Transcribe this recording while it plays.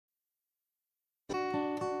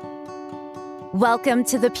Welcome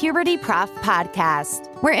to the Puberty Prof podcast,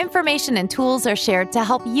 where information and tools are shared to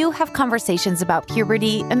help you have conversations about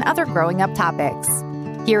puberty and other growing up topics.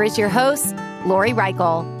 Here is your host, Lori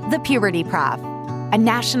Reichel, the Puberty Prof, a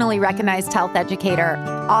nationally recognized health educator,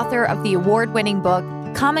 author of the award-winning book,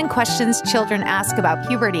 Common Questions Children Ask About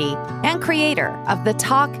Puberty, and creator of the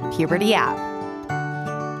Talk Puberty app.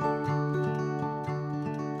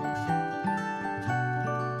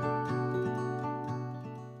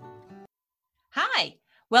 Hi,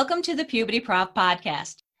 welcome to the Puberty Prof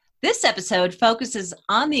podcast. This episode focuses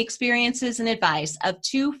on the experiences and advice of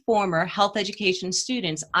two former health education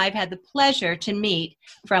students I've had the pleasure to meet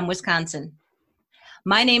from Wisconsin.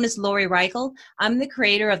 My name is Lori Reichel. I'm the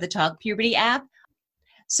creator of the Talk Puberty app.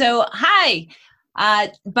 So, hi,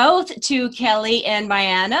 both to Kelli and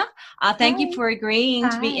Rhianna. Thank you for agreeing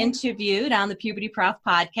to be interviewed on the Puberty Prof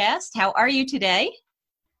podcast. How are you today?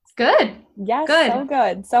 Good. Yes, good. So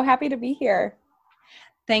good. So happy to be here.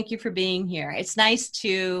 Thank you for being here. It's nice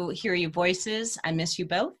to hear your voices. I miss you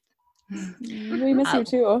both. We miss you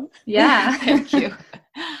too. Yeah. Thank you.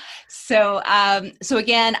 So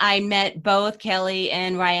again, I met both Kelli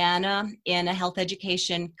and Rhianna in a health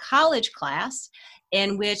education college class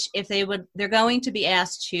in which they're going to be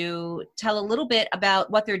asked to tell a little bit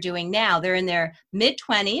about what they're doing now. They're in their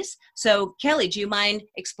mid-20s. So Kelli, do you mind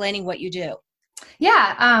explaining what you do?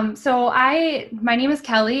 Yeah. My name is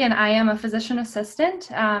Kelli and I am a physician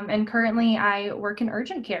assistant. And currently I work in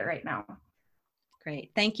urgent care right now.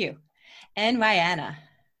 Great. Thank you. And Rhianna.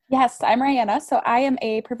 Yes, I'm Rhianna. So I am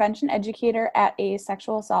a prevention educator at a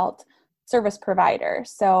sexual assault service provider.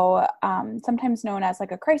 So sometimes known as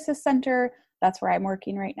like a crisis center. That's where I'm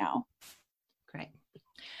working right now. Great.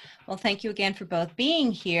 Well, thank you again for both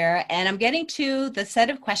being here. And I'm getting to the set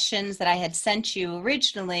of questions that I had sent you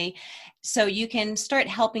originally, so you can start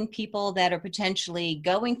helping people that are potentially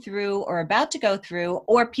going through or about to go through,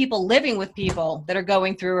 or people living with people that are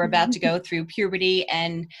going through or about to go through puberty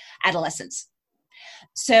and adolescence.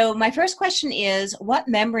 So my first question is, what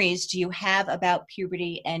memories do you have about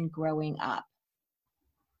puberty and growing up?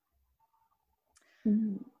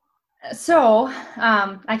 So,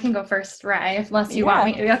 I can go first, right? Unless you want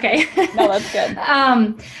me. Okay. No, that's good.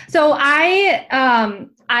 So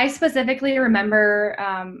I specifically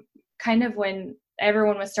remember, kind of when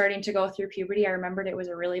everyone was starting to go through puberty, I remembered it was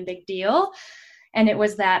a really big deal. And it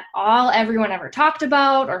was that all everyone ever talked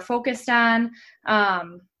about or focused on.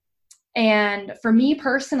 And for me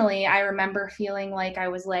personally, I remember feeling like I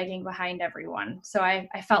was lagging behind everyone. So I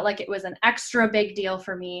felt like it was an extra big deal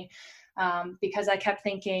for me, because I kept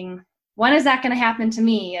thinking, when is that going to happen to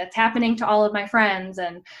me? It's happening to all of my friends.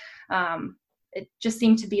 And it just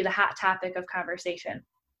seemed to be the hot topic of conversation.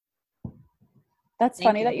 That's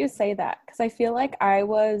funny that you say that, because I feel like I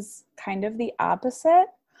was kind of the opposite.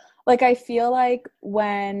 Like, I feel like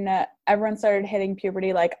when everyone started hitting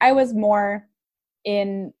puberty, like I was more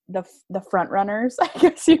in the front runners, I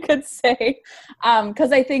guess you could say.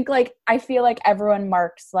 Because I think I feel like everyone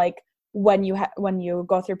marks like when you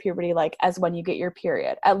go through puberty, like as when you get your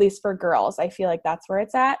period, at least for girls. I feel like that's where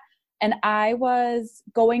it's at. And I was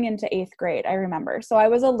going into 8th grade, I remember. So I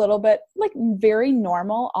was a little bit like very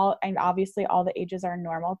normal. And obviously all the ages are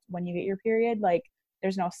normal when you get your period. Like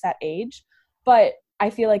there's no set age. But I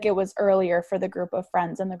feel like it was earlier for the group of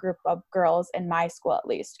friends and the group of girls in my school, at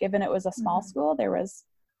least. Given it was a small school, there was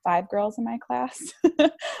 5 girls in my class.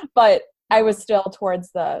 But I was still towards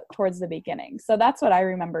the beginning. So that's what I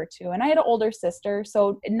remember too. And I had an older sister,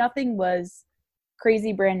 so nothing was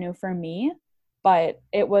crazy brand new for me. But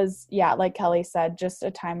it was, like Kelli said, just a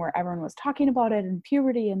time where everyone was talking about it and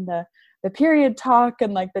puberty and the period talk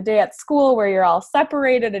and like the day at school where you're all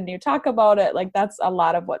separated and you talk about it. Like that's a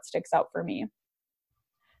lot of what sticks out for me.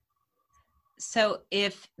 So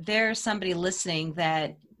if there's somebody listening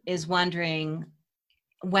that is wondering,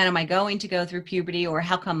 when am I going to go through puberty, or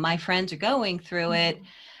how come my friends are going through it?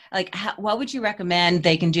 Like, what would you recommend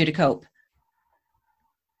they can do to cope?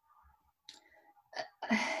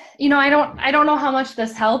 I don't know how much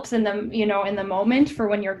this helps in the moment for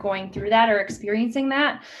when you're going through that or experiencing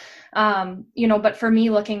that. But for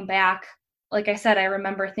me, looking back, like I said, I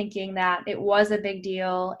remember thinking that it was a big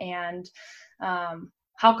deal and,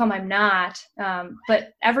 how come I'm not?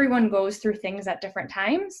 But everyone goes through things at different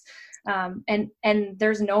times. And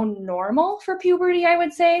there's no normal for puberty, I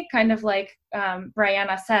would say, kind of like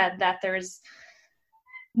Rhianna said, that there's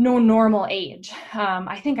no normal age.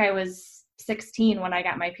 I think I was 16 when I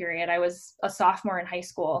got my period. I was a sophomore in high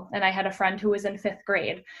school, and I had a friend who was in 5th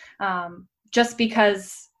grade. Just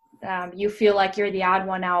because you feel like you're the odd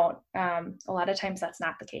one out, a lot of times that's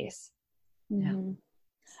not the case. Mm-hmm.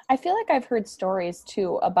 I feel like I've heard stories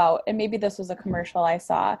too about, and maybe this was a commercial I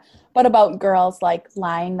saw, but about girls like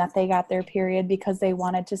lying that they got their period because they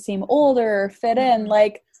wanted to seem older or fit in.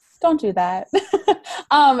 Like, don't do that.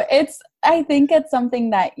 I think it's something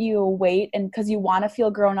that you wait and because you want to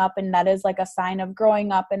feel grown up, and that is like a sign of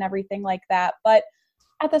growing up and everything like that. But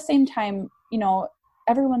at the same time, you know,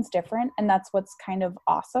 everyone's different, and that's what's kind of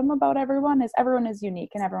awesome about everyone is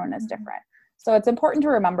unique and everyone is different. So it's important to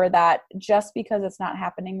remember that just because it's not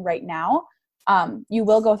happening right now, you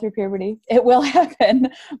will go through puberty. It will happen,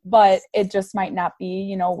 but it just might not be,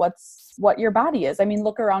 you know, what your body is. I mean,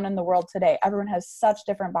 look around in the world today. Everyone has such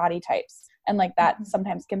different body types, and like that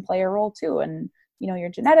sometimes can play a role too. And, you know, your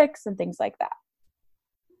genetics and things like that.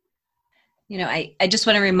 You know, I just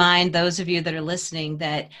want to remind those of you that are listening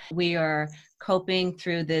that we are coping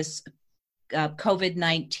through this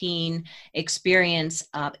COVID-19 experience.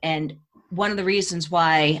 And one of the reasons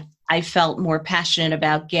why I felt more passionate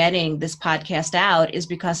about getting this podcast out is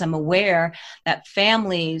because I'm aware that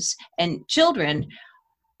families and children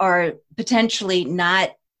are potentially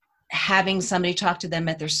not having somebody talk to them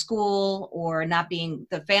at their school, or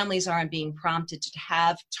the families aren't being prompted to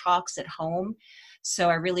have talks at home.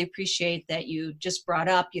 So I really appreciate that you just brought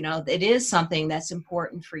up, you know, it is something that's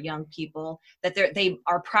important for young people, that they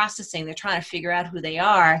are processing, they're trying to figure out who they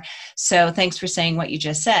are. So thanks for saying what you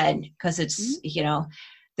just said, because it's, you know,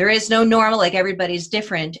 there is no normal, like everybody's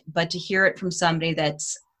different, but to hear it from somebody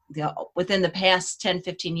that's, you know, within the past 10,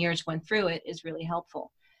 15 years went through it is really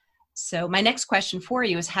helpful. So my next question for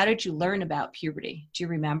you is, how did you learn about puberty? Do you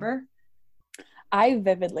remember? I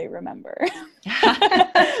vividly remember.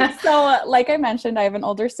 So like I mentioned, I have an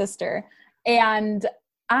older sister, and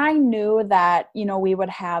I knew that, you know, we would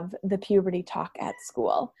have the puberty talk at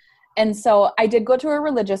school. And so I did go to a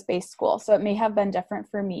religious-based school, so it may have been different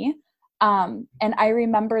for me. And I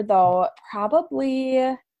remember, though,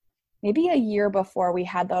 probably maybe a year before we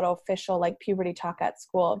had that official like puberty talk at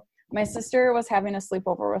school, my sister was having a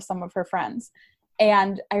sleepover with some of her friends.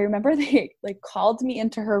 And I remember they like called me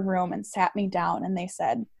into her room and sat me down, and they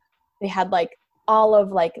said they had like all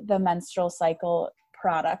of like the menstrual cycle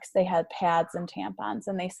products. They had pads and tampons,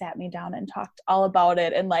 and they sat me down and talked all about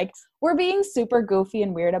it. And like, we're being super goofy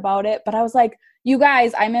and weird about it. But I was like, you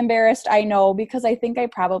guys, I'm embarrassed. I know, because I think I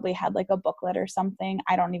probably had like a booklet or something.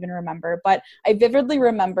 I don't even remember, but I vividly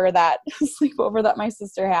remember that sleepover that my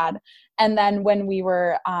sister had. And then when we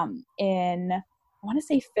were in, I want to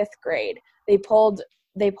say 5th grade, they pulled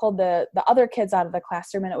the other kids out of the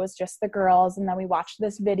classroom, and it was just the girls. And then we watched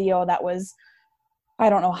this video that was, I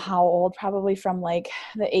don't know how old, probably from like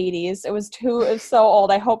the 80s. It was so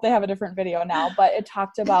old. I hope they have a different video now, but it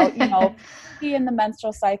talked about, you know, in the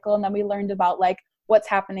menstrual cycle. And then we learned about like what's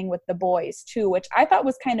happening with the boys too, which I thought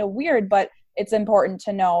was kind of weird, but it's important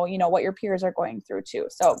to know, you know, what your peers are going through too.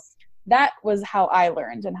 So that was how I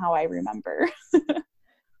learned and how I remember.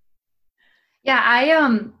 Yeah,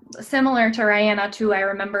 I similar to Rhianna too. I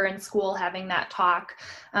remember in school having that talk.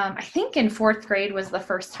 I think in 4th grade was the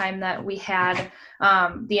first time that we had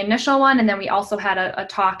the initial one, and then we also had a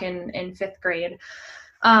talk in 5th grade.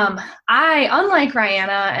 I, unlike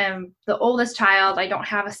Rhianna, am the oldest child. I don't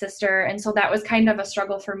have a sister, and so that was kind of a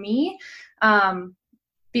struggle for me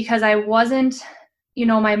because I wasn't, you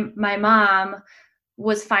know, my mom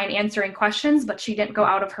was fine answering questions, but she didn't go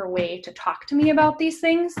out of her way to talk to me about these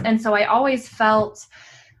things. And so I always felt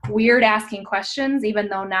weird asking questions, even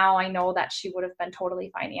though now I know that she would have been totally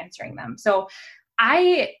fine answering them. So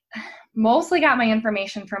I mostly got my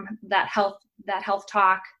information from that health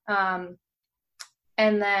talk. And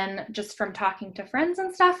then just from talking to friends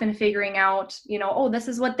and stuff and figuring out, you know, oh, this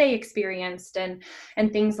is what they experienced and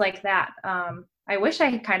things like that. I wish I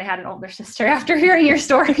had kind of had an older sister after hearing your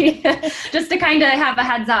story, just to kind of have a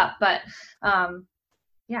heads up. But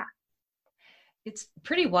yeah. It's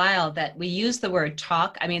pretty wild that we use the word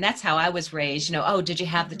talk. I mean, that's how I was raised, you know, oh, did you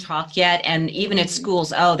have the talk yet? And even at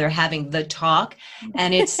schools, oh, they're having the talk.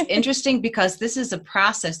 And it's interesting because this is a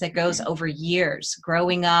process that goes over years,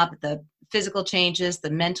 growing up, the physical changes, the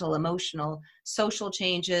mental, emotional, social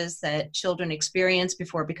changes that children experience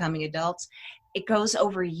before becoming adults. It goes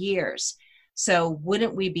over years. So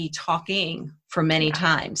wouldn't we be talking for many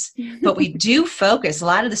times? But we do focus, a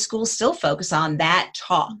lot of the schools still focus on that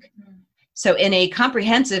talk. So in a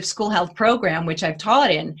comprehensive school health program, which I've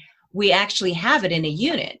taught in, we actually have it in a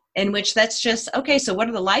unit in which that's just, okay, so what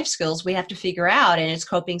are the life skills we have to figure out? And it's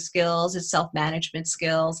coping skills, it's self-management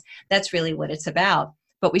skills. That's really what it's about.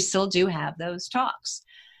 But we still do have those talks.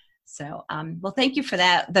 So, well, thank you for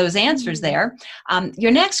those answers there.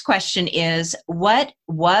 Your next question is, what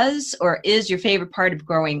was or is your favorite part of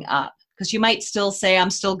growing up? Because you might still say, I'm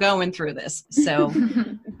still going through this. So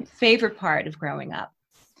favorite part of growing up?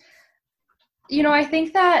 I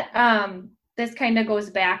think that this kind of goes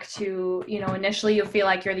back to, initially you feel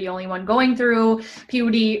like you're the only one going through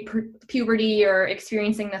puberty or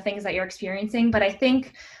experiencing the things that you're experiencing. But I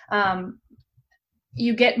think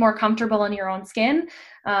you get more comfortable in your own skin,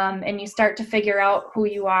 and you start to figure out who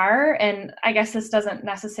you are. And I guess this doesn't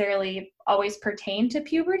necessarily always pertain to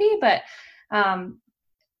puberty, but,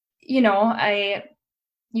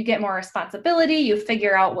 you get more responsibility, you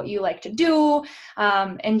figure out what you like to do,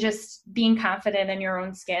 and just being confident in your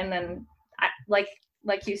own skin. And like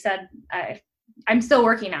you said, I'm still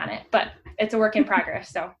working on it, but it's a work in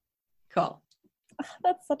progress. So cool.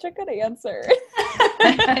 That's such a good answer.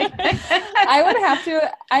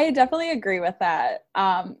 I definitely agree with that.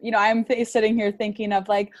 I'm sitting here thinking of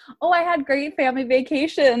like, oh, I had great family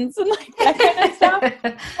vacations and like that kind of stuff.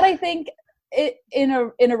 But I think it in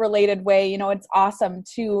a related way, it's awesome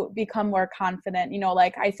to become more confident.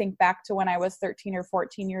 Like I think back to when I was 13 or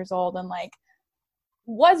 14 years old and like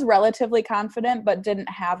was relatively confident, but didn't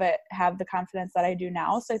have the confidence that I do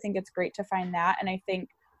now. So I think it's great to find that. And I think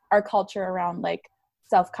our culture around like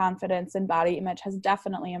self-confidence and body image has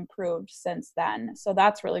definitely improved since then. So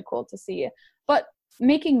that's really cool to see. But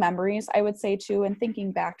making memories, I would say too, and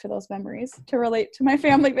thinking back to those memories to relate to my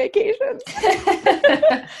family vacations.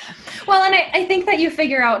 Well, and I think that you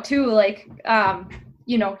figure out too, like,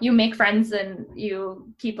 you make friends and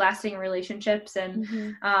you keep lasting relationships. And,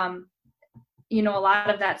 a lot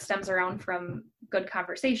of that stems around from good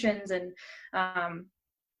conversations and,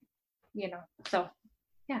 so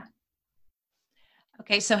yeah.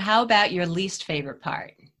 Okay. So how about your least favorite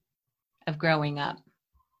part of growing up?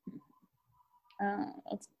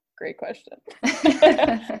 That's a great question.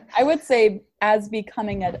 I would say as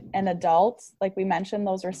becoming an adult, like we mentioned,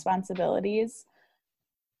 those responsibilities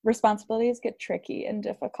get tricky and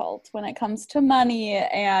difficult when it comes to money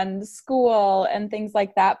and school and things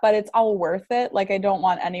like that, but it's all worth it. Like I don't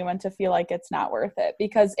want anyone to feel like it's not worth it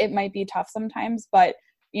because it might be tough sometimes, but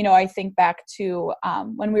I think back to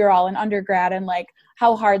when we were all in undergrad and like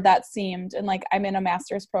how hard that seemed. And like, I'm in a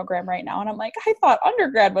master's program right now and I'm like, I thought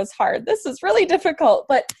undergrad was hard. This is really difficult,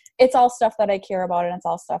 but it's all stuff that I care about and it's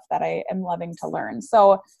all stuff that I am loving to learn.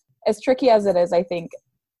 So as tricky as it is, I think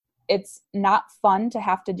it's not fun to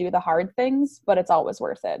have to do the hard things, but it's always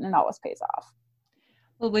worth it and it always pays off.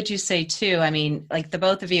 Well, would you say too, I mean, like the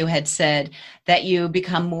both of you had said that you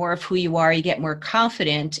become more of who you are, you get more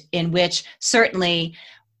confident, in which certainly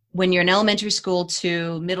when you're in elementary school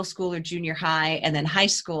to middle school or junior high and then high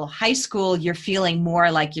school, you're feeling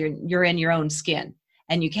more like you're in your own skin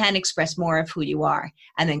and you can express more of who you are.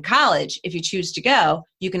 And then college, if you choose to go,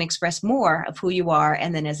 you can express more of who you are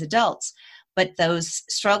and then as adults. But those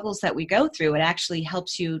struggles that we go through, it actually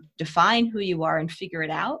helps you define who you are and figure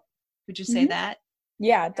it out. Would you say that?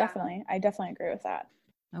 Yeah, definitely. I definitely agree with that.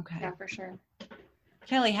 Okay. Yeah, for sure.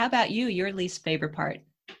 Kelli, how about you? Your least favorite part?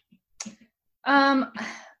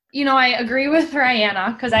 I agree with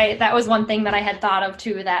Rhianna because that was one thing that I had thought of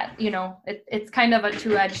too, that, it's kind of a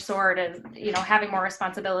two-edged sword and, having more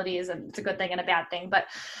responsibilities, and it's a good thing and a bad thing. But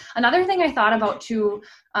another thing I thought about too,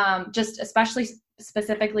 just especially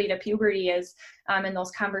specifically to puberty is, in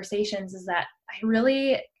those conversations, is that I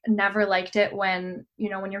really never liked it when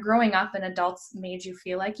you're growing up and adults made you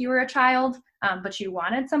feel like you were a child, but you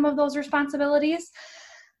wanted some of those responsibilities.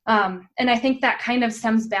 And I think that kind of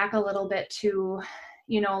stems back a little bit to,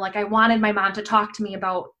 like I wanted my mom to talk to me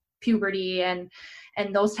about puberty and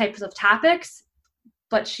those types of topics,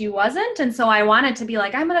 but she wasn't. And so I wanted to be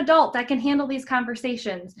like, I'm an adult that can handle these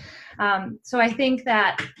conversations. So I think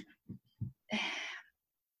that,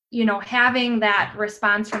 having that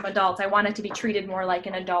response from adults, I wanted to be treated more like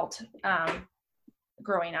an adult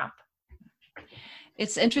growing up.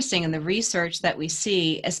 It's interesting in the research that we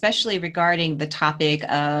see, especially regarding the topic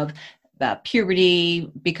of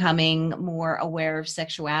puberty, becoming more aware of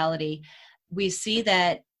sexuality. We see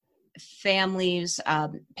that families,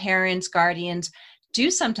 parents, guardians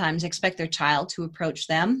do sometimes expect their child to approach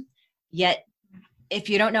them. Yet, if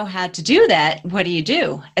you don't know how to do that, what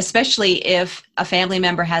do? Especially if a family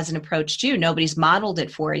member hasn't approached you, nobody's modeled it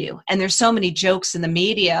for you. And there's so many jokes in the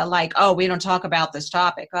media like, oh, we don't talk about this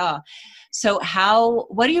topic. Oh. So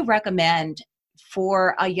what do you recommend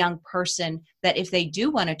for a young person that if they do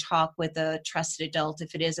want to talk with a trusted adult,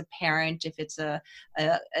 if it is a parent, if it's a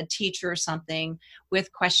teacher or something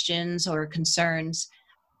with questions or concerns,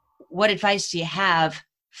 what advice do you have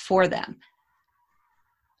for them?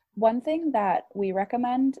 One thing that we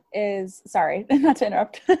recommend is, sorry, not to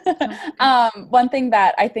interrupt. One thing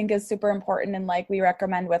that I think is super important and like we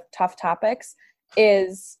recommend with tough topics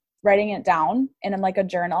is writing it down in like a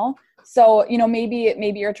journal. So,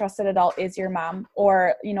 maybe your trusted adult is your mom,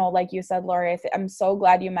 or, like you said, Lori, I'm so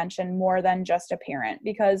glad you mentioned more than just a parent,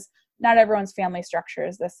 because not everyone's family structure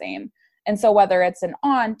is the same. And so whether it's an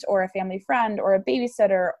aunt or a family friend or a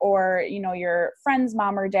babysitter or, your friend's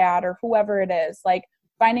mom or dad or whoever it is, like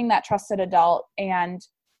finding that trusted adult. And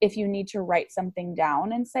if you need to write something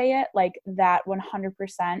down and say it, like that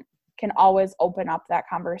 100% can always open up that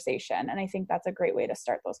conversation. And I think that's a great way to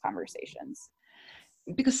start those conversations.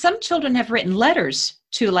 Because some children have written letters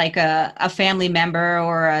to like a family member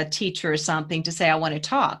or a teacher or something to say, I want to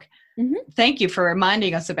talk. Mm-hmm. Thank you for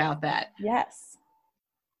reminding us about that. Yes.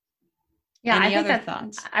 Yeah, Any other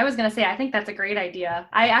thoughts? I was going to say, I think that's a great idea.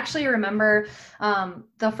 I actually remember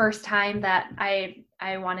the first time that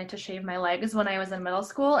I wanted to shave my legs when I was in middle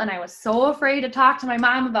school, and I was so afraid to talk to my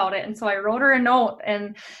mom about it. And so I wrote her a note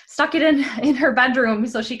and stuck it in her bedroom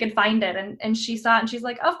so she could find it. And she saw it and she's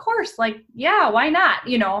like, of course, like, yeah, why not?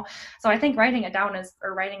 So I think writing it down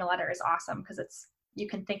or writing a letter is awesome, because you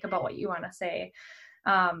can think about what you want to say.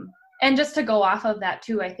 And just to go off of that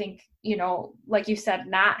too, I think, like you said,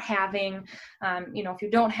 not having, if you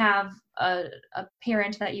don't have a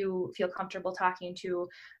parent that you feel comfortable talking to,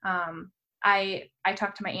 I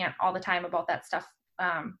talk to my aunt all the time about that stuff,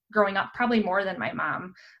 growing up, probably more than my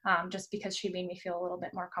mom, just because she made me feel a little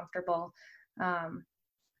bit more comfortable. And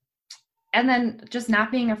then just not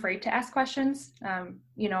being afraid to ask questions.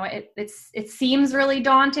 It seems really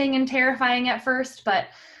daunting and terrifying at first, but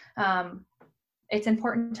it's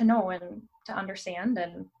important to know and to understand,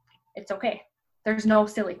 and it's okay. There's no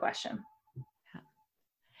silly question.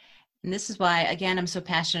 And this is why, again, I'm so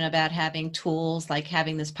passionate about having tools like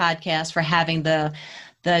having this podcast, for having the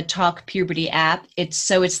Talk Puberty app.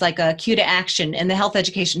 It's like a cue to action. In the health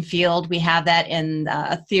education field, we have that in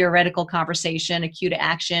a theoretical conversation, a cue to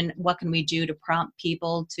action. What can we do to prompt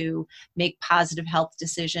people to make positive health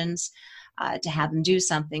decisions, to have them do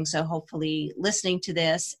something? So hopefully listening to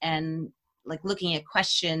this and like looking at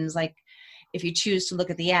questions, like if you choose to look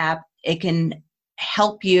at the app, it can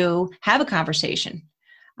help you have a conversation,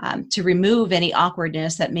 to remove any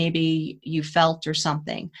awkwardness that maybe you felt or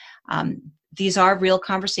something. These are real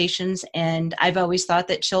conversations, and I've always thought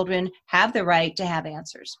that children have the right to have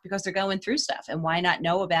answers because they're going through stuff, and why not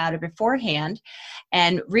know about it beforehand?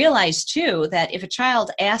 And realize too that if a child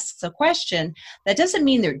asks a question, that doesn't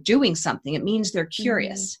mean they're doing something. It means they're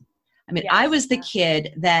curious. Mm-hmm. I mean, yes. I was the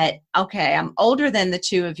kid that, okay, I'm older than the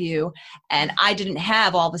two of you, and I didn't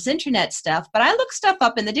have all this internet stuff, but I looked stuff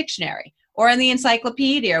up in the dictionary or in the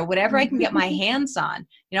encyclopedia or whatever I can get my hands on.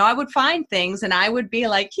 I would find things and I would be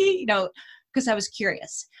like, because I was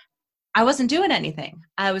curious. I wasn't doing anything.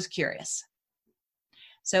 I was curious.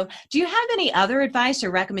 So do you have any other advice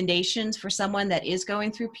or recommendations for someone that is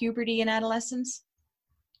going through puberty and adolescence?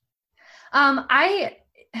 I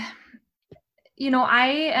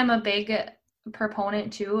am a big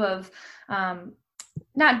proponent too of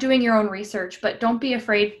not doing your own research, but don't be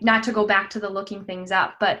afraid not to go back to the looking things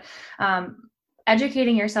up. But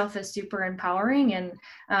educating yourself is super empowering. And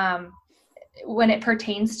when it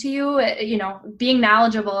pertains to you, being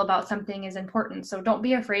knowledgeable about something is important. So don't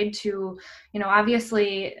be afraid to,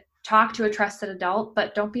 obviously talk to a trusted adult,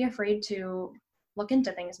 but don't be afraid to look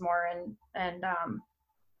into things more and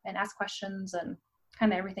ask questions and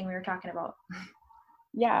kind of everything we were talking about.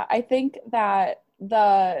 Yeah, I think that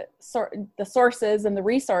the sources and the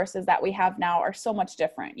resources that we have now are so much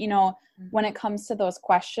different. When it comes to those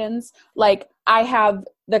questions, like I have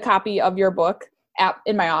the copy of your book app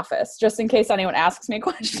in my office, just in case anyone asks me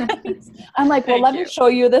questions. I'm like, well, let me show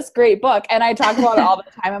you this great book. And I talk about it all the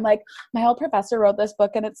time. I'm like, my old professor wrote this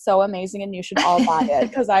book and it's so amazing and you should all buy it,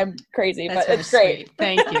 because I'm crazy, but it's great. Sweet.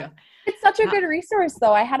 Thank you. It's such a good resource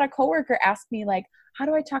though. I had a coworker ask me like, how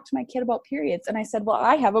do I talk to my kid about periods? And I said, well,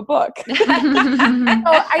 I have a book. So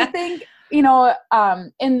I think,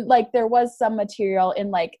 in like, there was some material in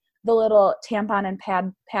like the little tampon and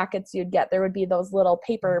pad packets you'd get. There would be those little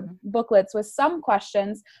paper booklets with some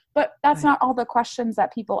questions, but that's not all the questions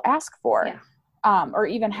that people ask for, or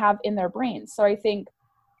even have in their brains. So I think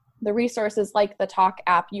the resources like the Talk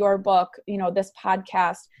app, your book, this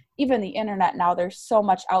podcast, even the internet now, there's so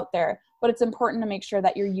much out there, but it's important to make sure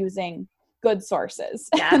that you're using good sources.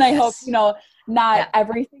 Yes. And I hope, not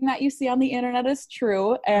everything that you see on the internet is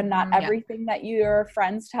true, and not everything that your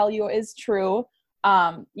friends tell you is true.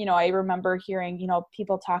 I remember hearing,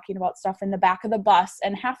 people talking about stuff in the back of the bus,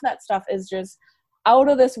 and half that stuff is just out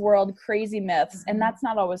of this world, crazy myths. And that's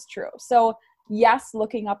not always true. So yes,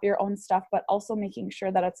 looking up your own stuff, but also making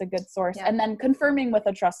sure that it's a good source, and then confirming with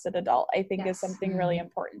a trusted adult, I think is something really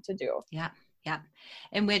important to do. Yeah.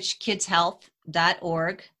 In which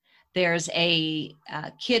kidshealth.org, There's a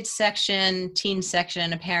kids section, teen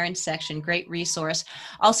section, a parent section, great resource.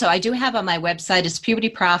 Also, I do have on my website, it's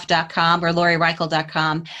pubertyprof.com or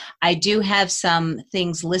lorireichel.com. I do have some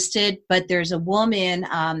things listed, but there's a woman,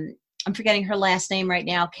 I'm forgetting her last name right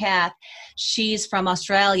now, Kath. She's from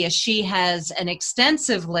Australia. She has an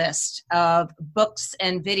extensive list of books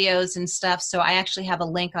and videos and stuff. So I actually have a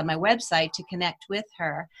link on my website to connect with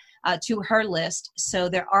her. To her list. So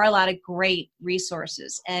there are a lot of great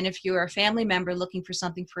resources. And if you're a family member looking for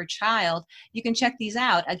something for a child, you can check these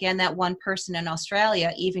out. Again, that one person in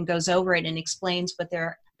Australia even goes over it and explains what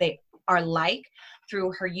they are like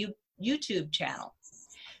through her YouTube channel.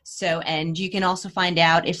 So, and you can also find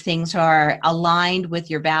out if things are aligned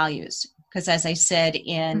with your values. Because as I said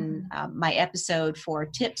in my episode for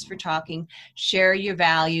tips for talking, share your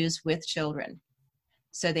values with children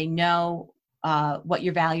so they know what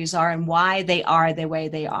your values are and why they are the way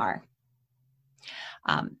they are.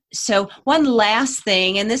 So one last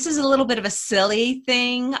thing, and this is a little bit of a silly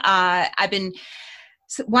thing. I've been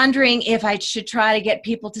wondering if I should try to get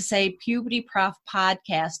people to say Puberty Prof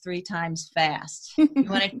Podcast 3 times fast. You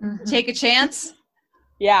want to take a chance?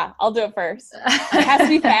 Yeah, I'll do it first. It has to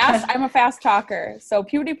be fast. I'm a fast talker. So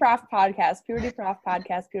Puberty Prof Podcast, Puberty Prof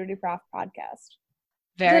Podcast, Puberty Prof Podcast.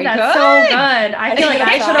 Very That's good. So good. I feel like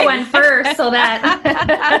I should have went first so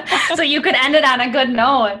that so you could end it on a good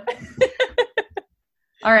note.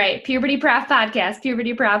 All right, Puberty Prof Podcast,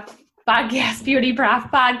 Puberty Prof Podcast, Puberty Prof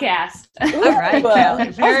Podcast. All right,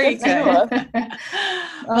 Kelli. Very good.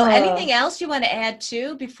 Well, anything else you want to add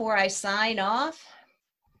to before I sign off?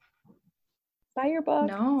 Buy your book.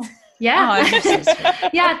 No. Yeah. Oh,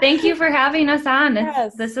 yeah. Thank you for having us on.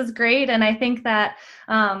 Yes. This is great. And I think that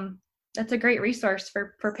that's a great resource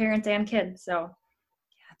for parents and kids. So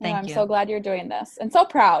thank you. I'm so glad you're doing this and so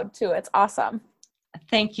proud too. It's awesome.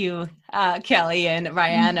 Thank you, Kelli and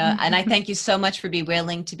Rhianna. And I thank you so much for being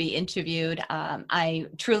willing to be interviewed. I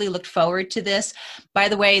truly looked forward to this. By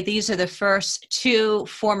the way, these are the first 2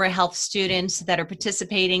 former health students that are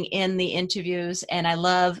participating in the interviews. And I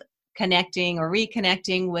love connecting or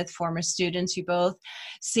reconnecting with former students. You both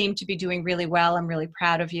seem to be doing really well. I'm really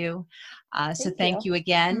proud of you. So thank you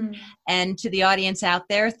again. And to the audience out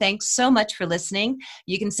there, thanks so much for listening.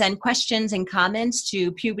 You can send questions and comments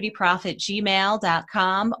to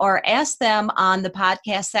pubertyprof@gmail.com or ask them on the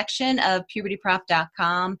podcast section of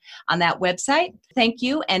pubertyprof.com on that website. Thank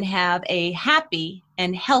you and have a happy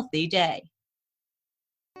and healthy day.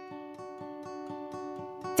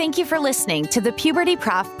 Thank you for listening to the Puberty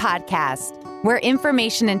Prof podcast, where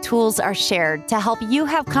information and tools are shared to help you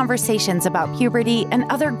have conversations about puberty and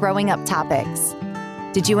other growing up topics.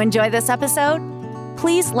 Did you enjoy this episode?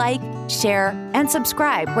 Please like, share, and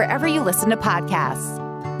subscribe wherever you listen to podcasts.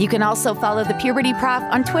 You can also follow the Puberty Prof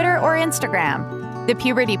on Twitter or Instagram. The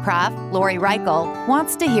Puberty Prof, Lori Reichel,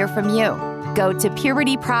 wants to hear from you. Go to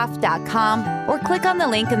pubertyprof.com or click on the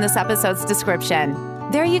link in this episode's description.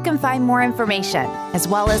 There you can find more information, as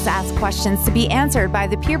well as ask questions to be answered by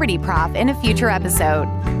the Puberty Prof in a future episode.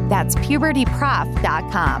 That's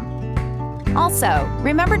pubertyprof.com. Also,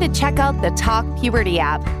 remember to check out the Talk Puberty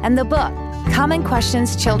app and the book, Common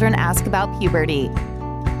Questions Children Ask About Puberty.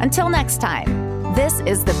 Until next time, this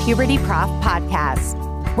is the Puberty Prof podcast,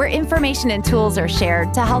 where information and tools are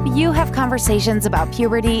shared to help you have conversations about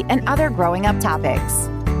puberty and other growing up topics.